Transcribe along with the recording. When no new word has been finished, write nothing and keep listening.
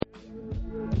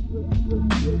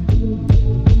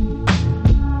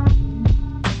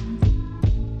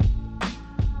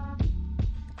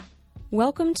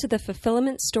Welcome to the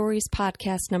Fulfillment Stories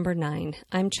podcast number 9.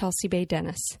 I'm Chelsea Bay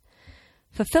Dennis.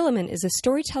 Fulfillment is a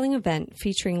storytelling event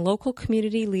featuring local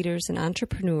community leaders and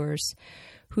entrepreneurs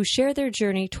who share their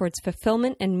journey towards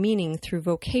fulfillment and meaning through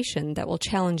vocation that will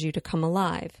challenge you to come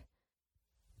alive.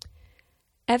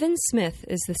 Evan Smith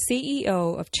is the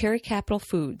CEO of Cherry Capital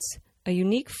Foods, a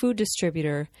unique food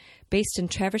distributor based in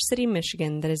Traverse City,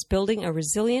 Michigan that is building a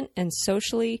resilient and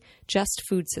socially just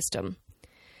food system.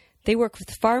 They work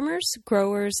with farmers,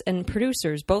 growers, and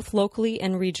producers both locally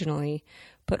and regionally,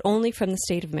 but only from the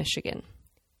state of Michigan.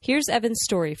 Here's Evan's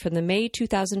story from the May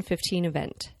 2015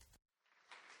 event.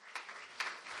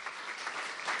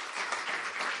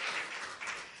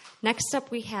 Next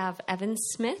up, we have Evan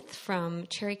Smith from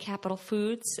Cherry Capital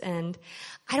Foods, and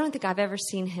I don't think I've ever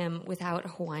seen him without a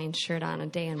Hawaiian shirt on a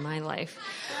day in my life.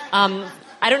 I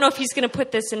don't know if he's going to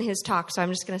put this in his talk, so I'm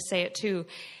just going to say it too.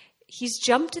 He's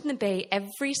jumped in the bay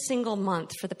every single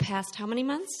month for the past, how many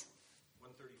months?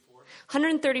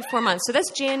 134 months. So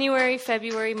that's January,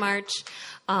 February, March.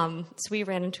 So we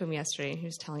ran into him yesterday, and he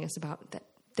was telling us about that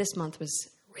this month was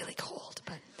really cold.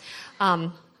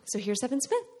 But so here's Evan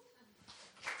Smith.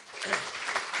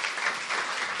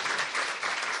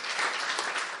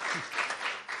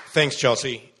 Thanks,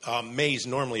 Chelsea. May is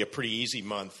normally a pretty easy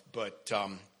month, but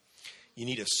you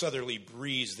need a southerly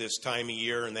breeze this time of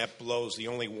year, and that blows the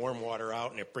only warm water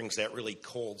out, and it brings that really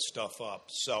cold stuff up.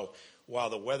 So while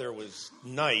the weather was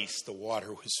nice, the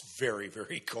water was very,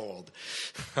 very cold.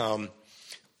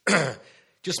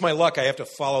 Just my luck, I have to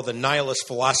follow the nihilist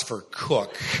philosopher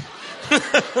Cook.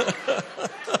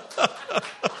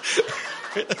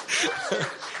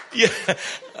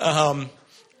 Yeah.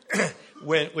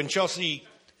 When Chelsea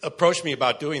approached me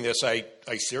about doing this, I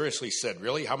seriously said,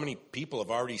 really? How many people have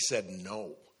already said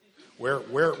no? Where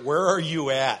are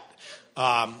you at?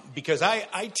 Because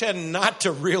I tend not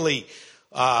to really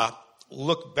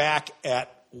look back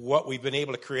at what we've been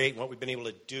able to create and what we've been able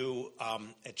to do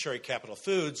at Cherry Capital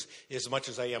Foods as much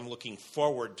as I am looking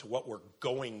forward to what we're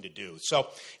going to do. So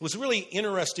it was a really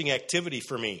interesting activity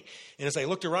for me. And as I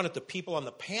looked around at the people on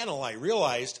the panel, I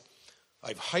realized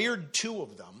I've hired 2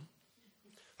 of them.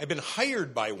 I've been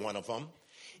hired by one of them,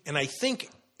 and I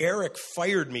think Eric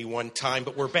fired me one time,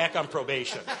 but we're back on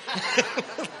probation.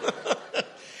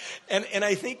 and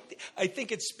I think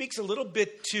it speaks a little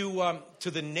bit to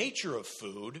the nature of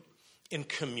food and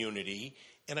community,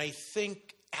 and I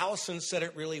think Allison said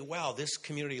it really well. This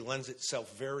community lends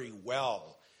itself very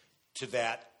well to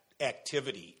that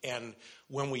activity, and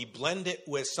when we blend it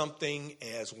with something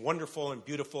as wonderful and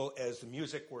beautiful as the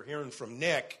music we're hearing from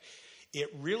Nick, it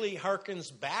really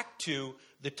harkens back to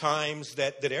the times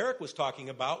that Eric was talking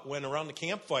about when around the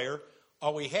campfire,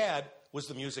 all we had was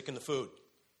the music and the food.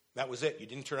 That was it. You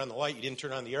didn't turn on the light. You didn't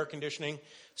turn on the air conditioning.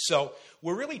 So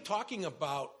we're really talking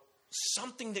about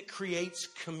something that creates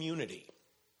community.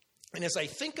 And as I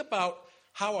think about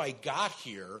how I got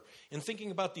here and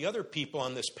thinking about the other people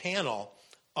on this panel,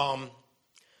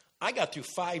 I got through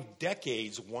 5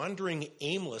 decades wandering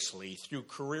aimlessly through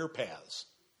career paths.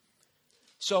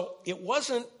 So it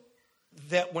wasn't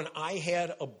that when I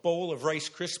had a bowl of Rice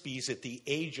Krispies at the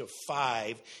age of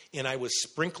 5 and I was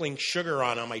sprinkling sugar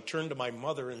on them, I turned to my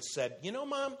mother and said, you know,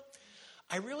 Mom,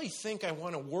 I really think I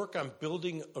want to work on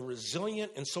building a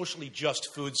resilient and socially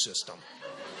just food system.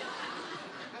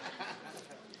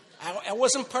 I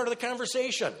wasn't part of the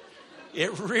conversation.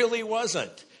 It really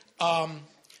wasn't.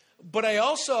 But I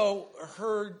also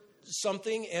heard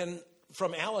something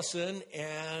from Allison,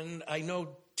 and I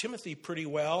know Timothy pretty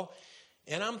well,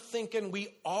 and I'm thinking we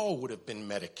all would have been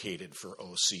medicated for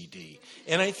OCD.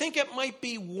 And I think it might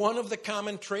be one of the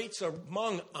common traits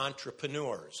among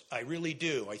entrepreneurs. I really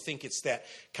do. I think it's that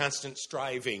constant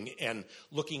striving and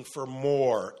looking for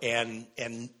more and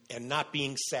not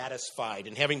being satisfied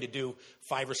and having to do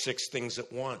 5 or 6 things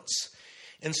at once.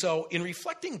 And so in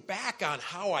reflecting back on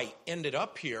how I ended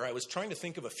up here, I was trying to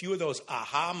think of a few of those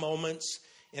aha moments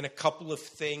and a couple of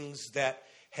things that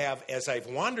have, as I've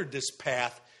wandered this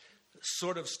path,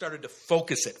 sort of started to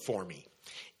focus it for me.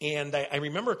 And I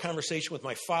remember a conversation with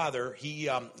my father. He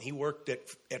worked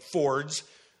at Ford's.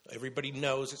 Everybody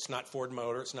knows it's not Ford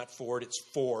Motor, it's not Ford, it's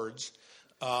Ford's.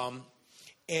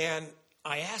 And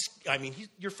I asked,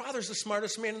 your father's the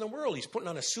smartest man in the world. He's putting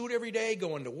on a suit every day,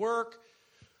 going to work.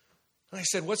 And I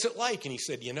said, what's it like? And he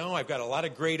said, I've got a lot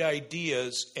of great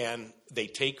ideas, and they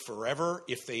take forever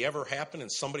if they ever happen, and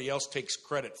somebody else takes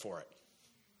credit for it.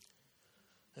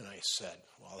 And I said,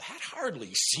 well, that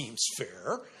hardly seems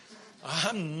fair.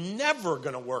 I'm never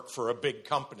going to work for a big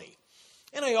company.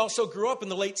 And I also grew up in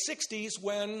the late 60s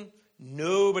when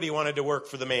nobody wanted to work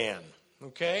for the man.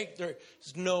 Okay? There's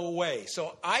no way.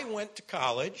 So I went to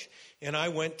college, and I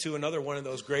went to another one of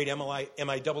those great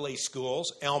MIAA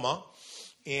schools, Alma,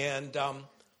 and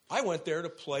I went there to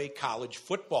play college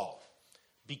football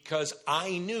because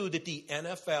I knew that the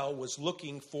NFL was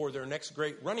looking for their next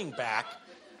great running back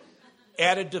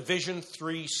at a Division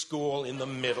III school in the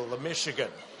middle of Michigan.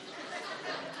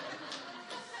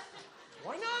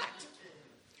 Why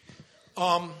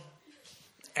not?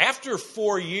 After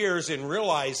 4 years in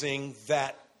realizing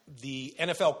that the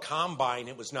NFL Combine,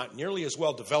 it was not nearly as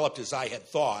well developed as I had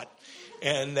thought,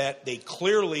 and that they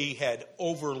clearly had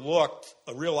overlooked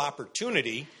a real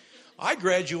opportunity, I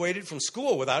graduated from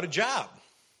school without a job.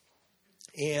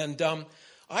 And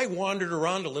I wandered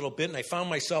around a little bit, and I found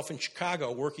myself in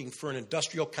Chicago working for an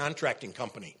industrial contracting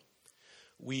company.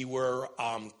 We were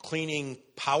cleaning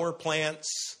power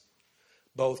plants,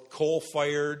 both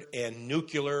coal-fired and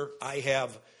nuclear. I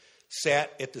have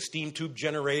sat at the steam tube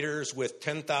generators with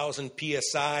 10,000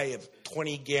 PSI of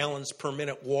 20 gallons per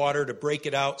minute water to break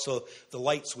it out so the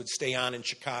lights would stay on in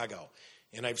Chicago.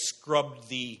 And I've scrubbed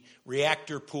the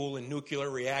reactor pool in nuclear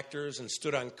reactors and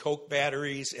stood on coke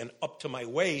batteries and up to my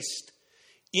waist,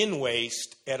 in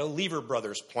waste, at a Lever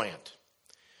Brothers plant.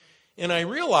 And I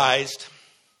realized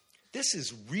this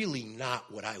is really not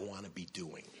what I want to be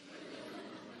doing.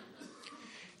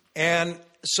 And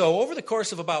so over the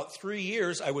course of about 3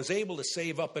 years, I was able to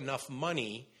save up enough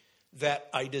money that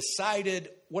I decided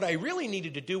what I really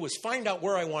needed to do was find out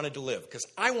where I wanted to live, because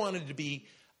I wanted to be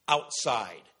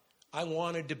outside. I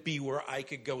wanted to be where I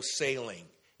could go sailing,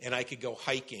 and I could go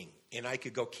hiking, and I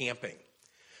could go camping.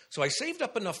 So I saved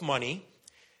up enough money,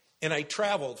 and I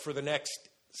traveled for the next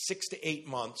 6 to 8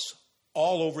 months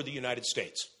all over the United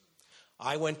States.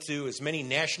 I went to as many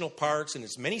national parks and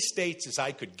as many states as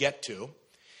I could get to.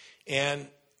 And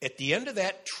at the end of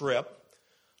that trip,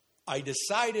 I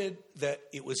decided that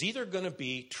it was either going to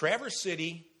be Traverse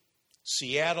City,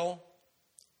 Seattle,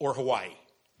 or Hawaii.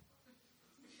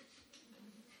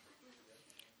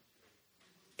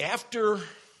 After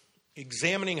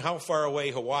examining how far away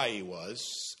Hawaii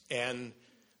was and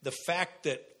the fact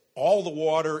that all the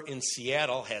water in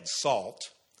Seattle had salt,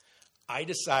 I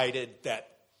decided that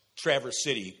Traverse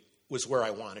City was where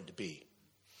I wanted to be.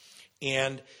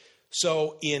 And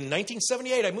so in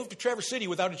 1978, I moved to Traverse City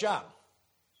without a job.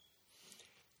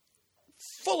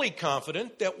 Fully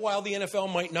confident that while the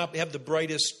NFL might not have the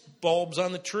brightest bulbs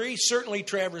on the tree, certainly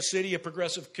Traverse City, a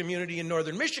progressive community in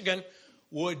northern Michigan,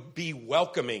 would be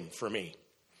welcoming for me.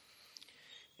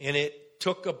 And it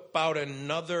took about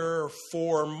another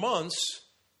 4 months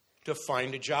to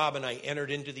find a job, and I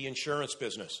entered into the insurance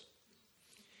business.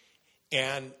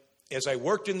 And as I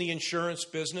worked in the insurance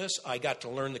business, I got to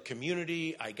learn the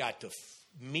community. I got to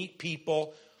meet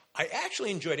people. I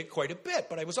actually enjoyed it quite a bit,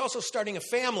 but I was also starting a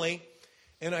family,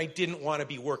 and I didn't want to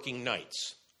be working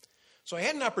nights. So I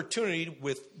had an opportunity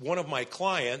with one of my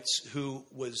clients who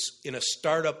was in a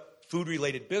startup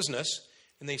food-related business,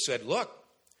 and they said, look,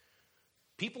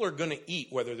 people are going to eat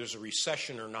whether there's a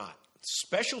recession or not.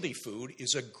 Specialty food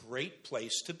is a great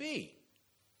place to be.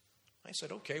 I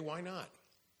said, okay, why not?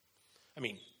 I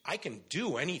mean, I can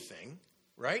do anything,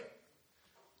 right?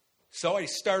 So I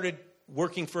started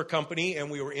working for a company,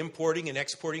 and we were importing and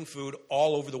exporting food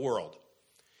all over the world.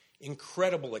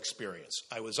 Incredible experience.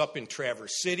 I was up in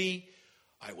Traverse City.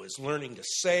 I was learning to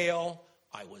sail.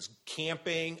 I was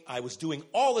camping. I was doing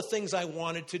all the things I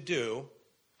wanted to do.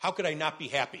 How could I not be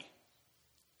happy?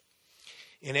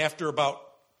 And after about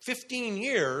 15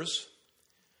 years,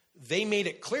 they made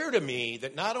it clear to me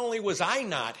that not only was I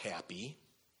not happy,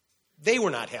 they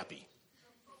were not happy.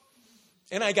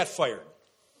 And I got fired.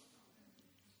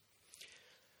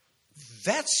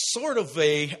 That's sort of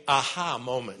a aha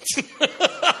moment.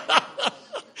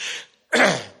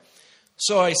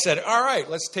 So I said, all right,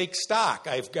 let's take stock.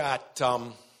 I've got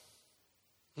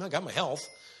my health.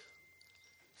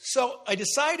 So I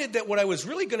decided that what I was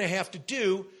really going to have to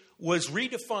do was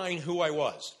redefine who I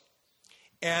was.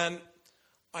 And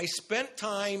I spent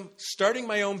time starting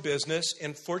my own business,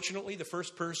 and fortunately, the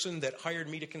first person that hired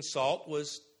me to consult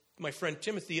was my friend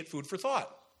Timothy at Food for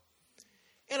Thought.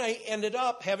 And I ended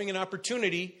up having an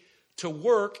opportunity to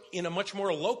work in a much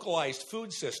more localized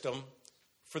food system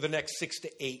for the next 6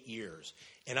 to 8 years.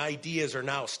 And ideas are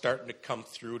now starting to come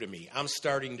through to me. I'm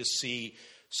starting to see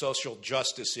social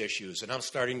justice issues, and I'm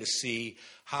starting to see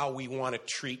how we want to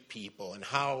treat people and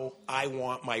how I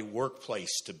want my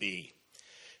workplace to be.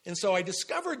 And so I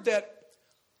discovered that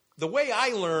the way I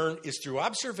learn is through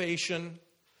observation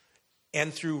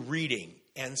and through reading.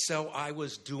 And so I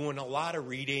was doing a lot of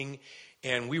reading,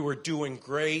 and we were doing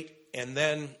great. And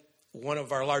then one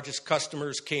of our largest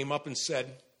customers came up and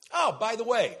said, oh, by the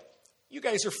way, you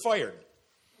guys are fired.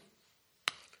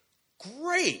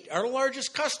 Great. Our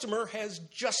largest customer has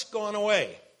just gone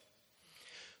away.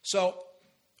 So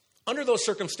under those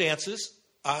circumstances,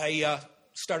 I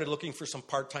started looking for some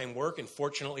part-time work, and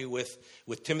fortunately with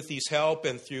Timothy's help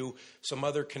and through some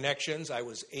other connections, I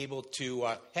was able to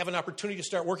have an opportunity to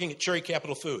start working at Cherry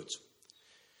Capital Foods.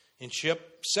 And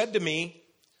Chip said to me,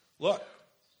 look,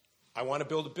 I want to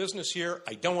build a business here.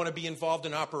 I don't want to be involved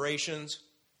in operations.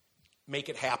 Make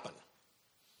it happen.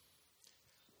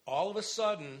 All of a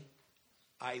sudden,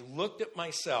 I looked at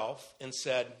myself and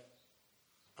said,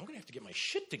 I'm going to have to get my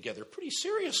shit together pretty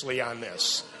seriously on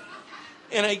this.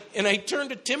 And I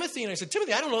turned to Timothy and I said,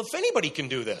 Timothy, I don't know if anybody can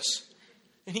do this.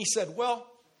 And he said, well,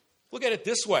 look at it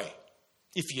this way.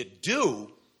 If you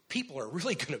do, people are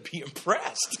really going to be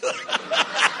impressed.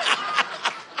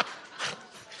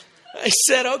 I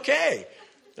said,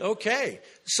 okay.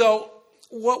 So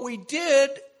what we did,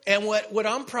 and what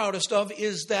I'm proudest of,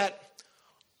 is that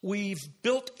we've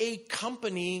built a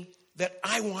company that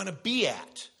I want to be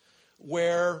at,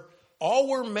 where all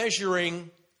we're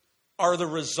measuring are the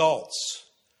results.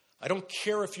 I don't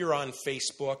care if you're on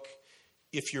Facebook,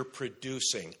 if you're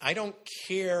producing. I don't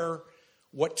care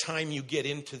what time you get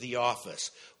into the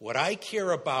office. What I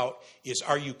care about is,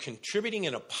 are you contributing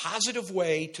in a positive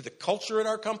way to the culture at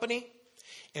our company?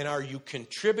 And are you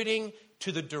contributing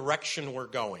to the direction we're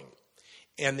going?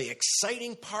 And the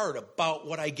exciting part about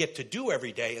what I get to do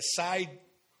every day, aside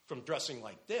from dressing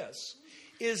like this,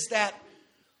 is that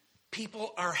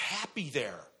people are happy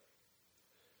there.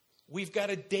 We've got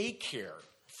a daycare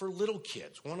for little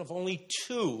kids, one of only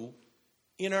 2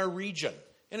 in our region.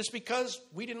 And it's because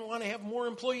we didn't want to have more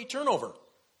employee turnover.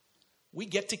 We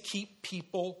get to keep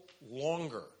people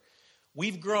longer.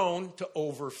 We've grown to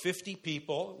over 50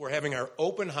 people. We're having our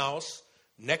open house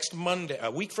next Monday, a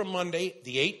week from Monday,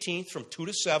 the 18th, from 2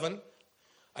 to 7.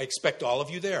 I expect all of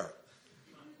you there.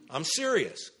 I'm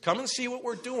serious. Come and see what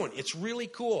we're doing. It's really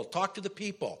cool. Talk to the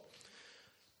people.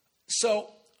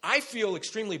 So I feel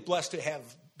extremely blessed to have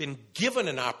been given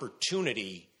an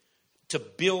opportunity to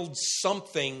build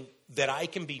something that I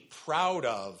can be proud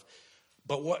of.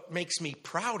 But what makes me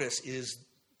proudest is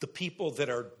the people that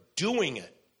are doing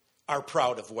it are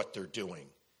proud of what they're doing.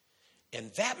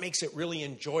 And that makes it really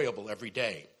enjoyable every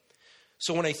day.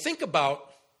 So when I think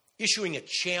about issuing a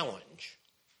challenge,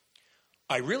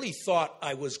 I really thought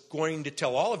I was going to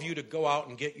tell all of you to go out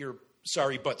and get your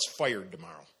sorry butts fired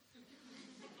tomorrow.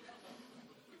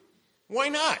 Why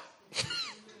not?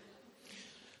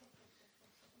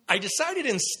 I decided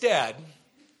instead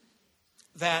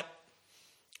that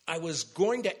I was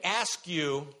going to ask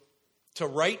you to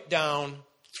write down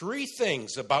 3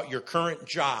 things about your current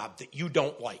job that you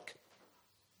don't like.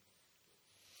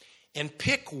 And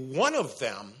pick one of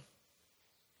them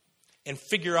and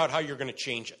figure out how you're going to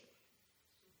change it.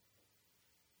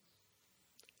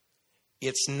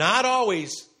 It's not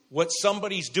always what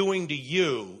somebody's doing to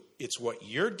you, it's what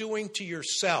you're doing to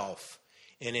yourself.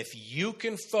 And if you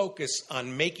can focus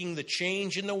on making the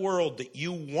change in the world that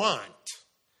you want,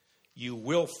 you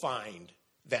will find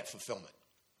that fulfillment.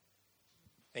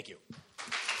 Thank you.